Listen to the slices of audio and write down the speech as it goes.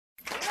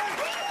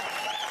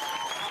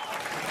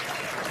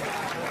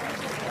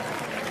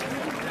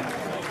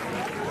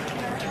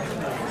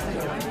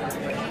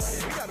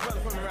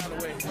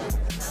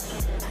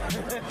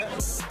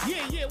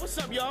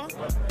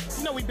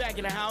know we back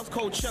in the house,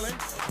 cold chillin'.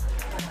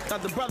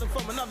 Got the brother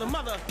from another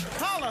mother.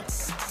 Holla!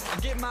 I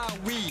get my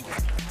weed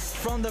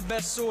from the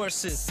best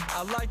sources.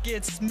 I like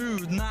it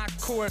smooth, not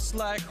coarse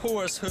like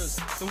horse hooves.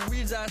 The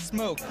weeds I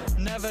smoke,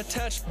 never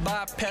touched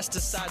by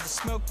pesticide. The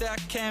smoke that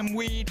can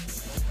weed,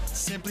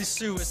 simply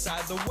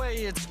suicide. The way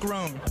it's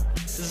grown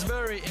is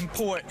very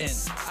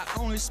important. I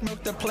only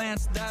smoke the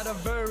plants that are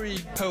very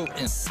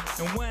potent.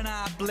 And when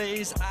I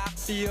blaze, I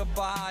feel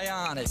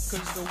bionic.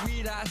 Cause the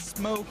weed I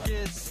smoke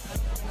is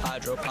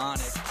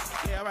hydroponic.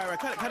 Yeah, all right.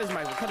 Cut his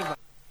mic. Cut his mic.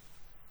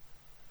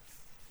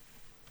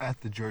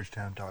 At the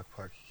Georgetown Dog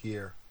Park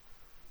here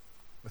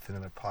with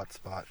another pot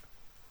spot.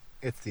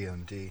 It's the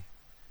MD.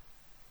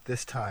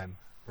 This time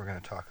we're going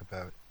to talk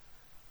about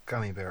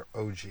Gummy Bear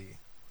OG.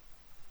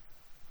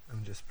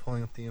 I'm just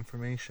pulling up the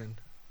information,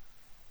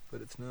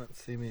 but it's not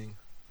seeming.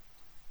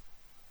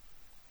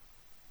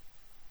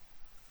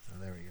 Oh,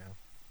 there we go.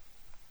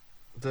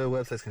 The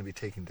website's going to be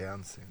taken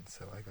down soon,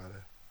 so I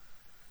gotta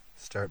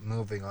start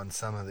moving on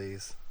some of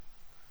these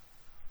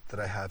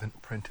that I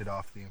haven't printed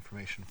off the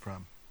information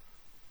from.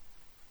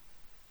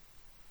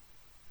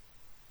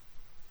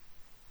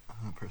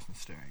 That person's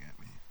staring at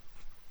me.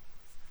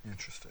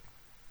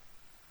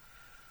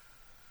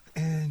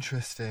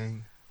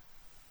 Interesting.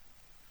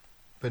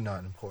 But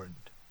not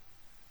important.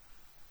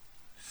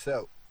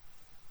 So,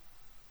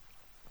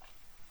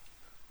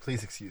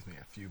 please excuse me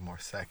a few more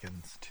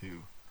seconds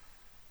to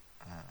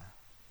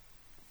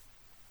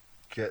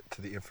get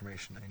to the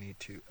information I need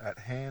to at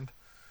hand.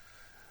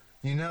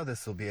 You know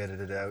this will be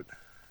edited out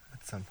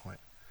at some point.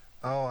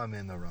 Oh, I'm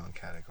in the wrong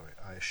category.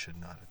 I should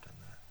not have done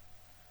that.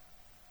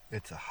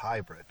 It's a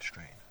hybrid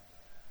strain.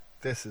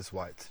 This is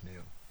why it's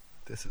new.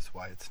 This is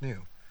why it's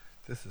new.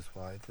 This is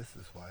why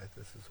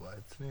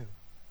it's new.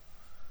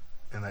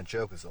 And that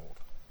joke is old.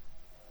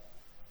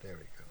 There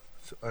we go.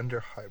 So under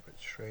hybrid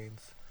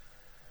strains.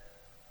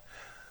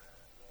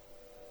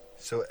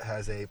 So it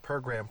has a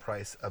per gram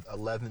price of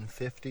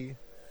 $11.50.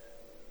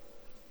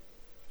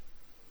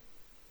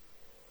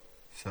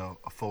 So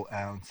a full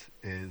ounce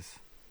is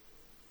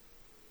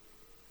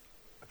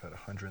about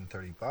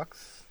 $130.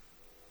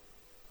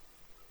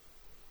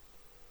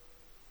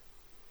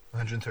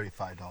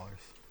 $135.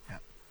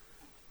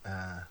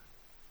 Yeah.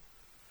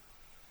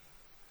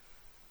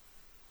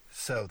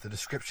 So the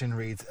description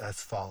reads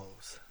as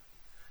follows.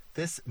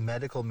 This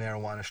medical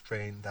marijuana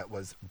strain that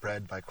was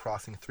bred by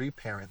crossing 3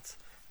 parents,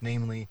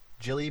 namely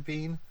Jelly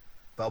Bean,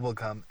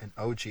 Bubblegum, and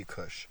OG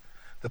Kush.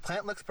 The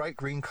plant looks bright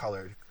green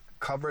colored,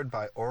 covered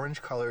by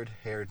orange-colored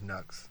haired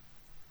nugs.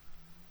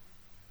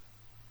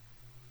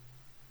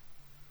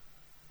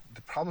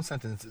 The problem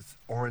sentence is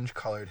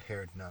orange-colored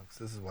haired nugs.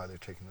 This is why they're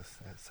taking this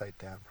site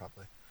down,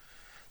 probably.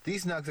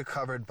 These nugs are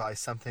covered by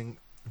something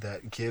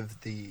that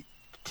give the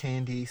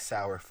candy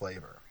sour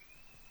flavor.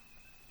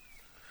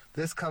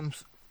 This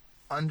comes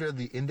under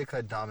the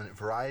indica dominant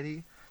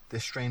variety.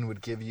 This strain would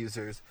give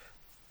users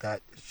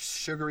that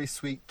sugary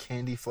sweet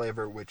candy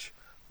flavor which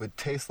would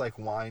taste like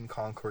wine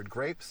Concord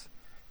grapes.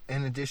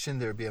 In addition,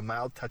 there would be a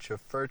mild touch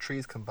of fir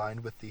trees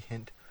combined with the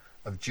hint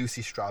of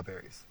juicy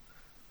strawberries.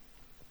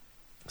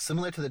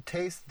 Similar to the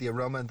taste, the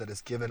aroma that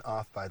is given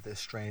off by this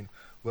strain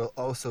will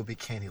also be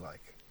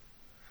candy-like.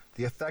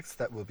 The effects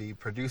that will be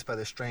produced by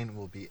this strain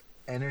will be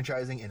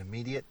energizing and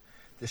immediate.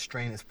 This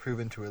strain is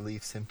proven to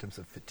relieve symptoms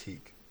of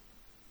fatigue.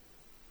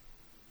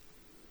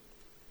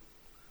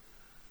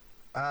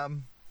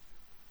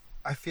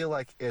 I feel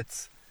like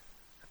it's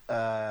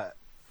a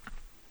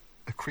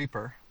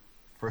creeper,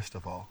 first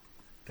of all.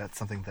 That's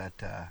something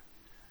that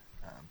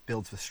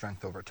builds with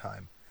strength over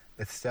time.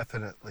 It's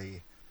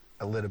definitely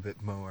a little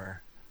bit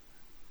more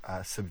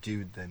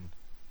subdued than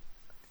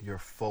your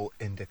full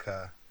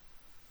indica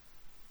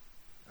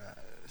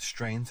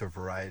strains or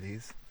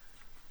varieties.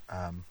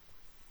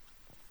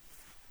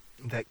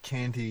 That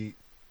candy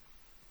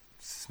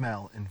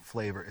smell and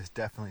flavor is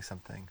definitely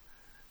something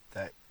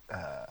that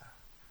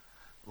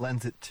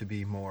lends it to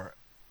be more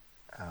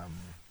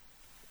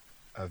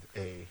of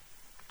a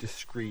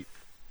discreet,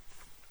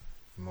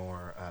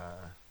 more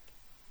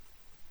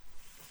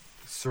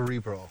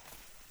cerebral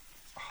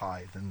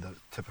high than the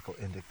typical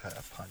indica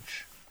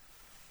punch.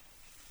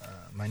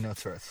 My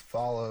notes are as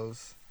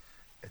follows.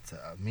 It's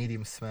a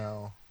medium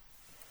smell.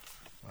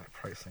 My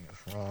pricing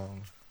is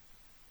wrong.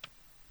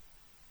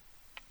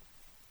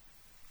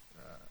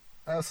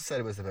 I also said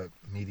it was about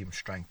medium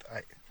strength.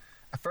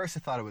 At first I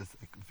thought it was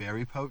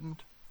very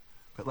potent,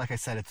 but like I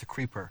said, it's a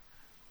creeper.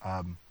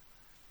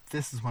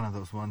 This is one of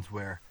those ones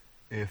where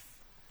if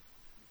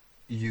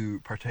you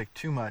partake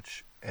too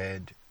much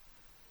and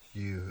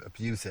you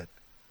abuse it,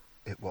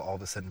 it will all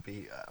of a sudden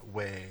be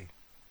way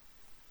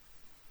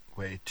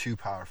too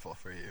powerful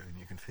for you, and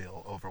you can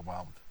feel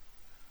overwhelmed.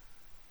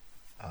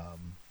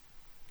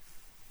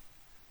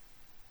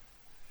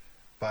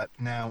 But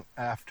now,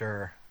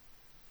 after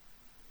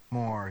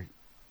more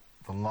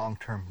the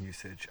long-term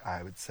usage,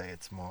 I would say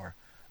it's more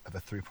of a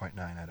 3.9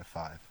 out of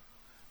 5.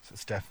 So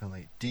it's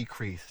definitely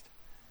decreased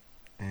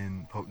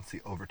in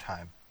potency over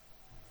time.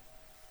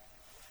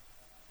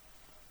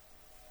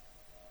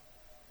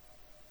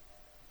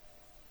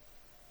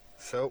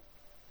 So,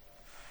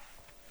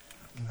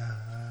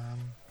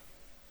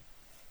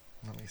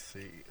 let me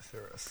see. Is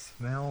there a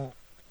smell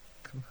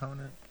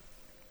component?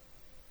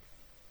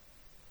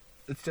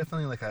 It's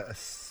definitely like a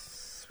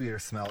sweeter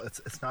smell.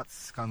 It's not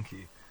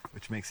skunky,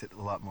 which makes it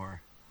a lot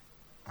more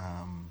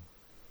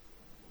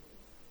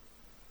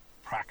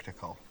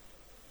practical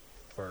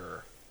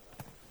for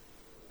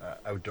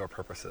outdoor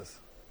purposes.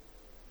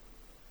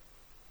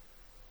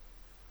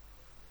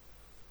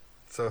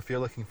 So if you're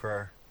looking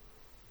for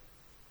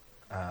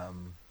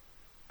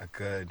a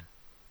good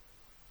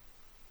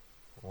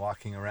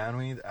walking around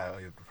weed,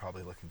 you'd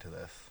probably look into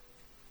this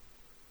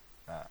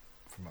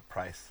from a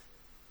price,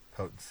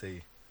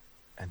 potency,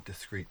 and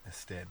discreetness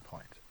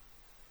standpoint.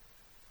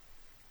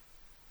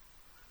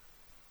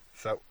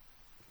 So,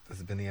 this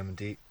has been the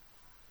M&D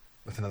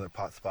with another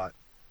pot spot.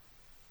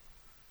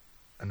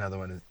 Another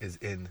one is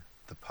in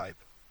the pipe.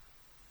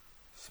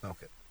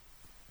 Smoke it.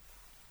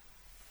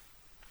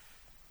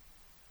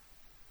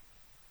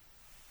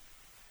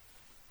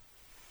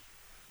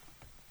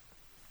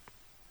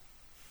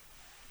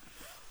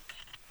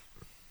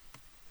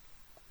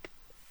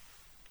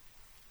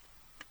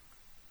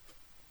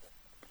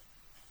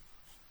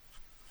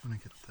 I'm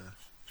gonna get the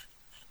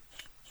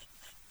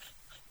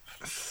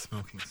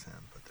smoking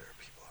sound, but there are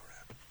people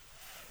around.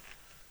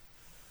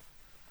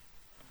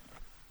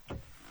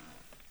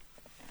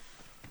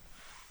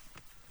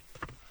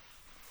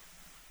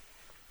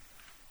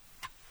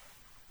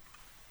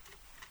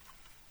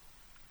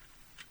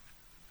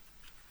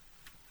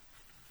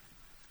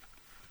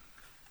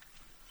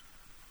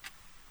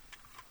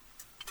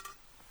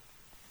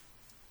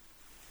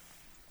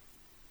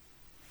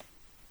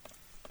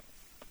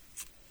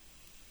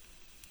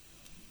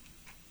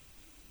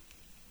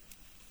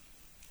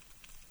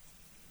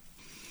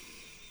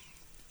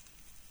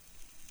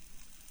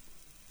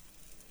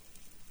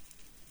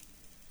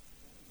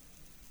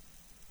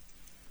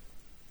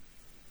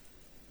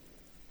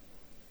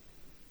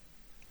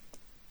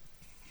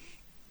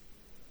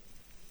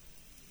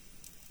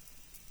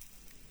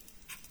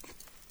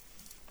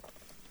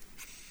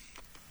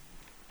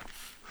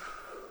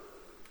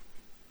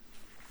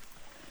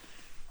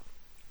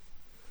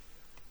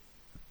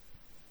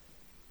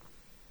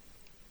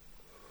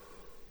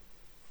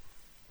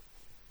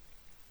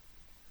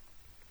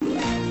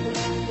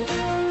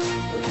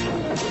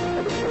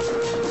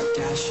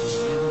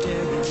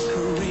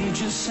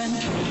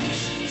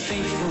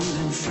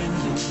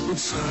 with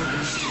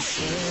stories to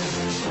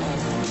share.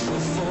 All the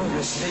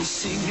forest, they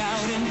sing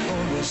out in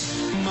chorus,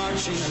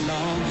 marching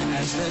along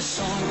as their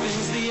song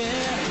fills the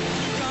air.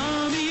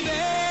 Gummy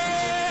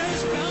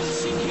bears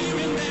bouncing here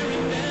and there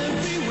and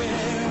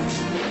everywhere,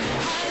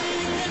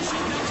 hiding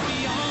adventure that's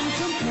beyond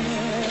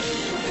compare.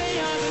 They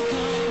are the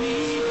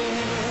gummy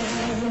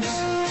bears.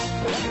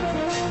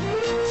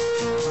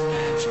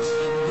 Magic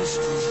and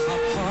mystery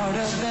are part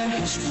of their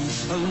history,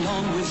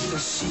 along with the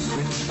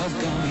secret of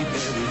gummy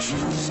berry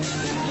juice.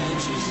 The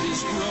legend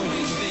is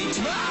growing, they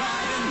take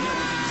pride in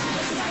knowing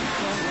the fight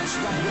for what's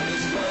right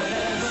is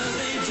whatever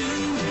they do.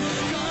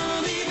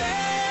 Gummy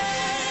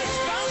bears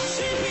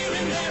bouncing here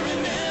and there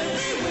and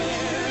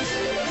everywhere,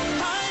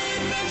 high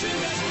adventure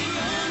that's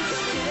beyond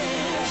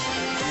compare.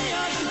 They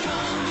are the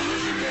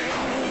gummy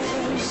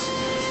bears.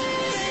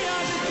 They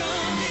are the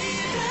gummy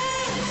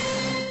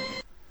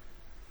bears.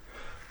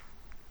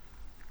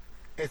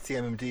 It's the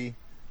MMD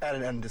at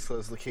an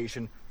undisclosed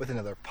location with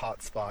another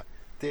pot spot.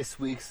 This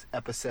week's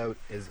episode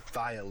is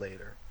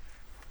Violator.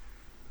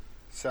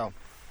 So,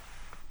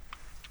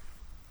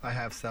 I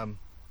have some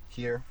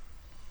here.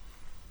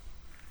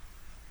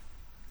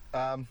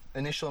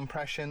 Initial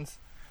impressions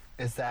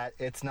is that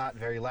it's not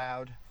very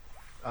loud.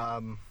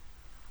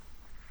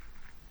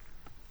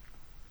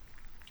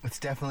 It's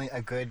definitely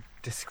a good,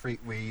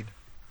 discreet weed.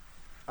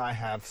 I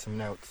have some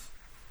notes.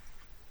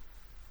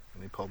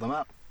 Let me pull them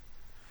up.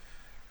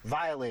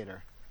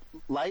 Violator.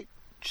 Light,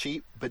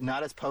 cheap, but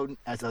not as potent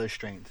as other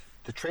strains.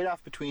 The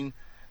trade-off between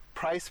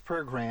price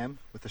per gram,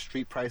 with a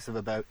street price of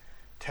about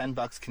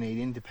 $10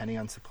 Canadian, depending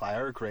on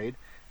supplier or grade,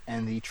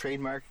 and the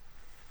trademark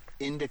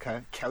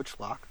indica couch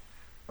lock,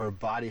 or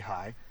body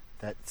high,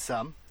 that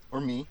some, or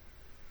me,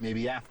 may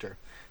be after.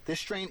 This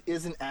strain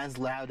isn't as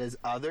loud as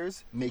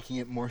others, making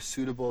it more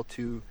suitable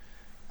to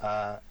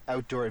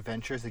outdoor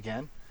adventures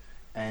again,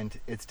 and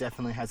it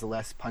definitely has a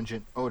less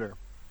pungent odor.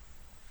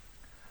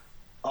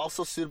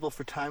 Also suitable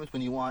for times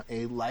when you want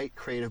a light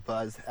creative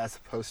buzz as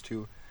opposed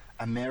to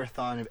a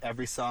marathon of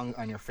every song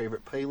on your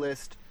favorite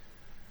playlist,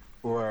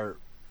 or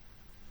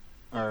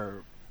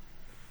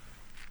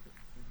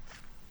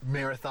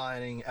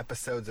marathoning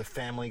episodes of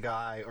Family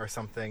Guy or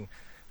something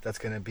that's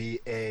going to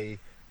be a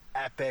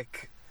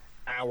epic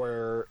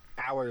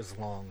hours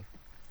long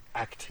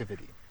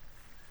activity.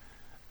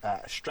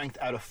 Strength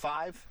out of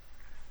 5.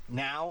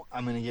 Now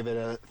I'm going to give it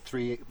a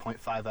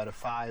 3.5 out of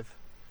 5.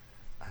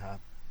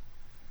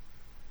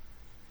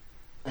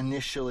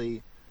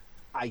 Initially,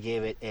 I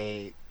gave it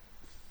a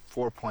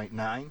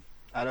 4.9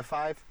 out of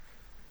 5.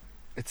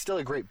 It's still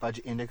a great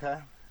budget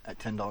indica at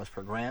 $10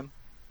 per gram.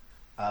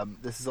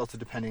 This is also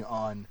depending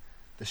on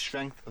the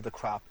strength of the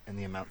crop, and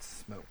the amount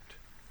smoked.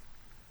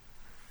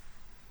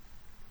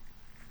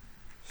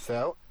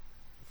 So,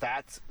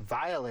 that's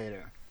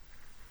Violator.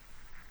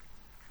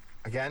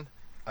 Again,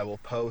 I will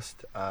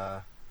post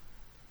a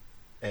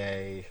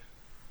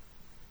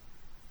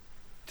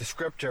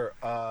descriptor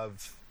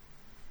of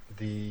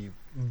the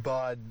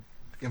bud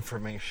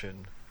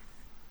information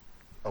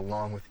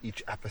along with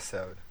each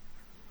episode.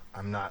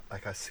 I'm not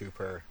like a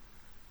super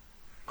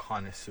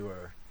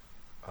connoisseur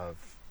of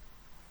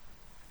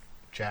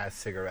jazz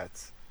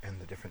cigarettes and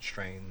the different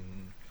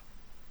strains.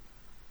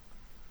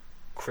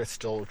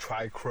 Crystal,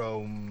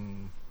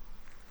 trichrome,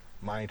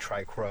 my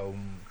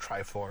trichrome,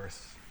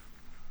 triforce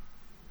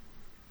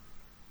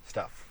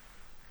stuff.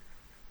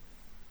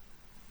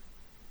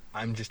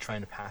 I'm just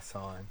trying to pass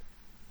on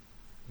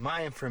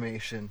my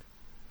information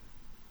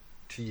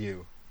to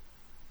you,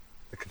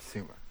 the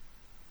consumer.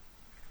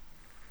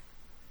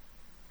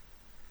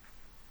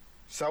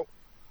 So,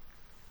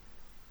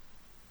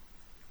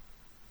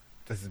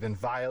 this has been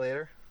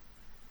Violator.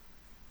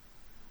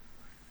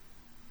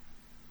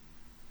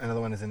 Another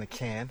one is in the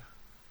can.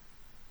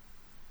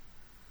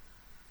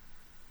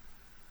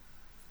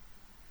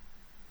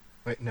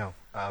 Wait, no.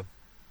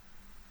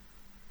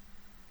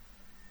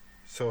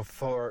 So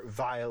for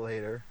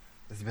Violator,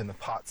 this has been the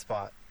pot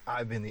spot.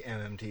 I've been the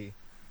MMD.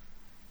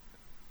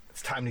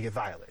 It's time to get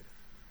violated.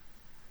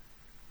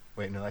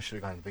 Wait, no, I should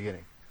have gone at the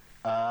beginning.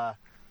 I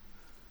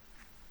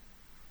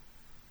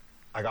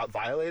got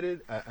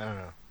violated? I don't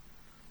know.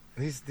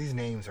 These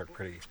names are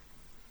pretty...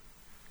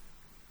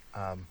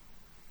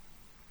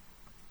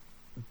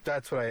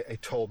 that's what I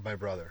told my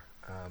brother.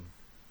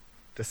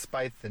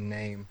 Despite the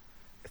name,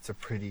 it's a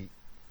pretty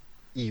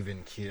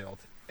even-keeled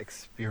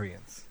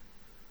experience.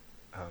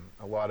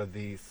 A lot of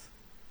these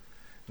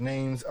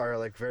names are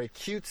like very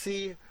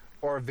cutesy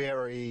or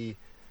very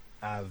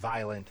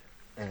violent,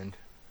 and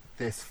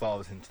this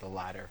falls into the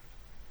latter.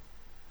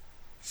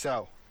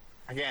 So,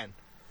 again,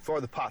 for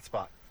the pot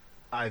spot,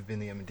 I've been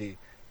the M&D.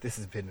 This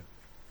has been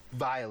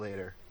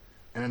Violator,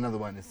 and another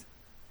one is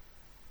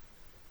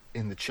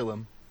in the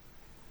chillum,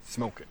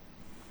 smoking.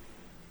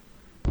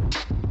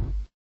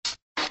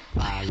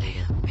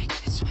 Violator, make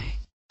it swing.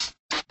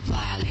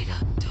 Violator,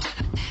 doing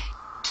a thing.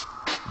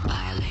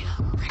 Violator,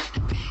 bring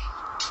the pain.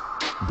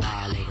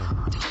 Violator,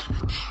 doing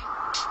a thing.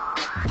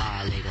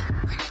 Violator,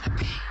 bring the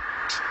pain.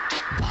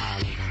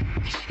 Violator,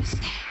 making a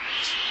stand.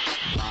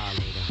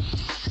 Violator,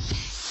 doing a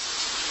thing.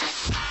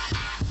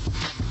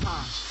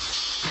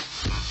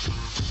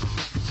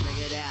 Check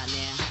it out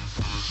now.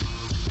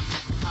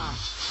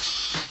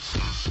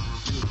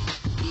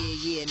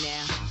 Yeah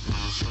now.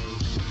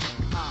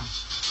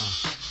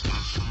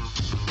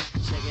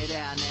 Check it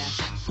out now.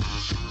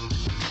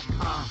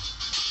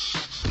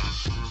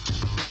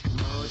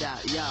 No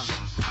doubt, yo.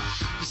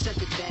 You such a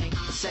thing,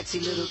 a sexy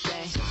little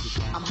thing.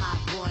 I'm hot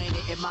boying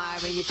and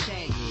admiring your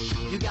chain.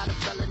 You got a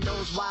fella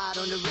nose wide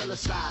on the realer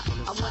side.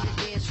 I wanna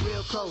dance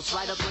real close,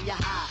 right up on your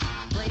high.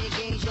 Playing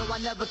games, yo, I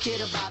never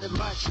cared about it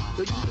much.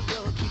 Though you the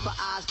girl who keep her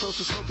eyes closed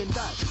for smoking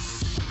dust.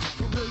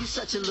 For real, you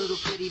such a little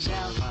pretty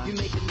belle. You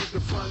make a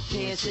nigga front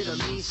pants hit a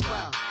mean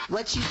swell.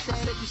 What you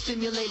say that you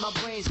stimulate my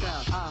brain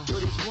cell. Yo,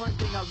 there's one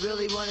thing I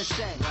really wanna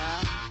say.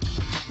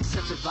 You're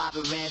such a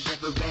vibrant,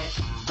 vibrant,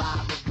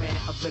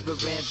 a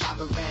vibrant,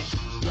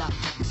 yeah,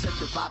 you're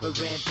such a vibrant,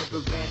 a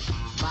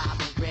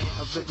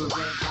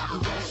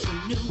vibrant,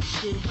 some new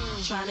shit,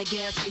 tryna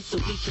gas me so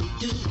we can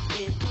do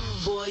it.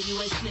 Boy,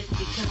 you ain't slick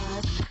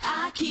because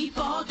I keep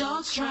all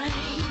dogs trained.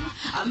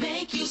 I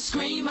make you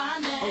scream my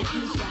name. Oh,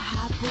 you's a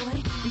hot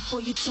boy.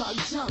 Before you talk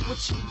junk,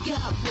 what you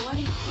got,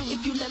 boy?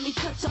 If you let me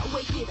touch, I'll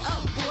wake it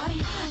up,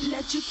 boy.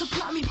 Let you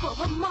supply me for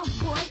a month,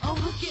 boy. Oh,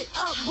 hook it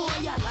up, boy.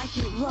 I like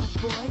it rough,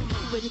 boy.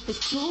 But if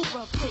it's too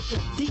rough, take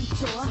a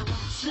detour.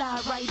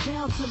 Slide right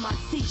down to my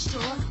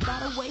seashore. By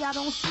the way, I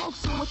don't smoke,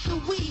 so with the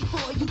weed,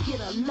 boy, you get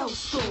a low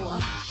score.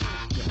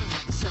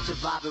 Such a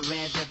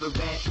vibrant, a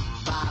vibrant,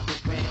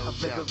 yeah, you're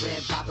such a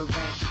vibrant, a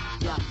vibrant,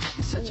 yeah,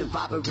 you're such a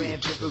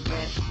vibrant, a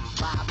vibrant,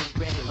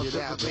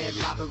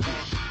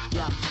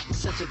 yeah, you're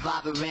such a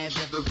vibrant,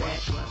 a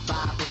vibrant,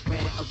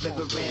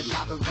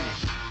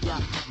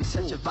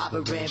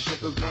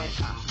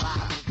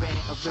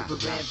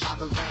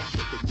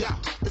 yeah,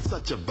 it's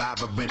such a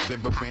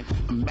vibrant,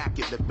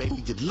 immaculate,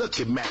 baby, you're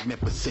looking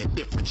magnificent,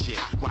 different shit.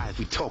 Why is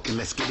we talking?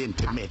 Let's get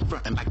intimate,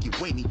 frontin' like you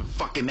ain't even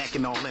fucking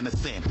acting all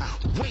innocent.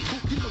 Wait,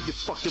 you know you're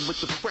fucking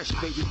with the fresh,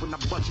 baby. When I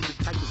bust you, the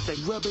type to say,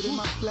 rub it in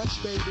my flesh,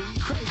 baby.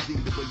 Crazy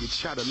the way you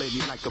try to lay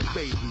me like a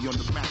baby on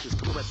the mattress,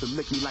 caress and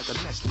lick me like a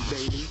nesty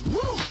baby.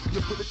 Woo!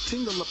 You put a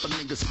tingle up a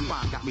nigga's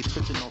spine, got me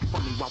twitching all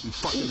funny while we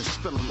fucking and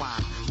spilling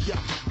wine. Yeah,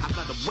 I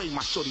love the way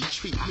my shorty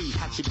treat me.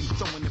 Had you be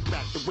throwing it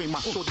back the way my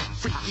shorty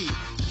freaky.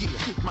 Yeah,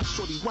 my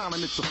shorty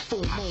wildin', it's a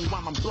full moon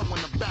while I'm blowing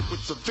her back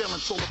with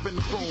surveillance all up in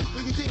the room.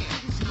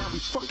 Damn, see now we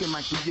fucking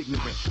like we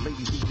ignorant.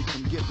 Ladies, you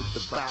can give it the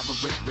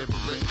vibrant,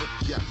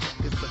 yeah,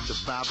 it's such a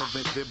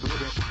vibrant,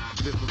 vibrant,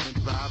 vibrant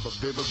vibe,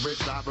 vibrant,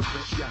 vibrant,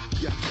 yeah,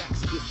 yeah,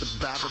 it's the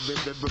vibrant,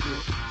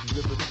 vibrant,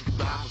 vibrant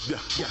vibe, yeah,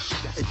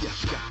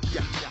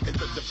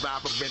 it's the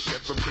vibrant, vibrant,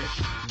 vibrant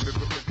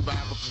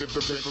vibe,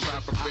 vibrant,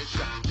 vibrant,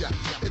 yeah,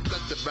 it's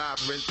the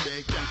vibrant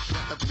thing, yeah,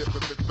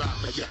 vibrant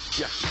vibe, yeah.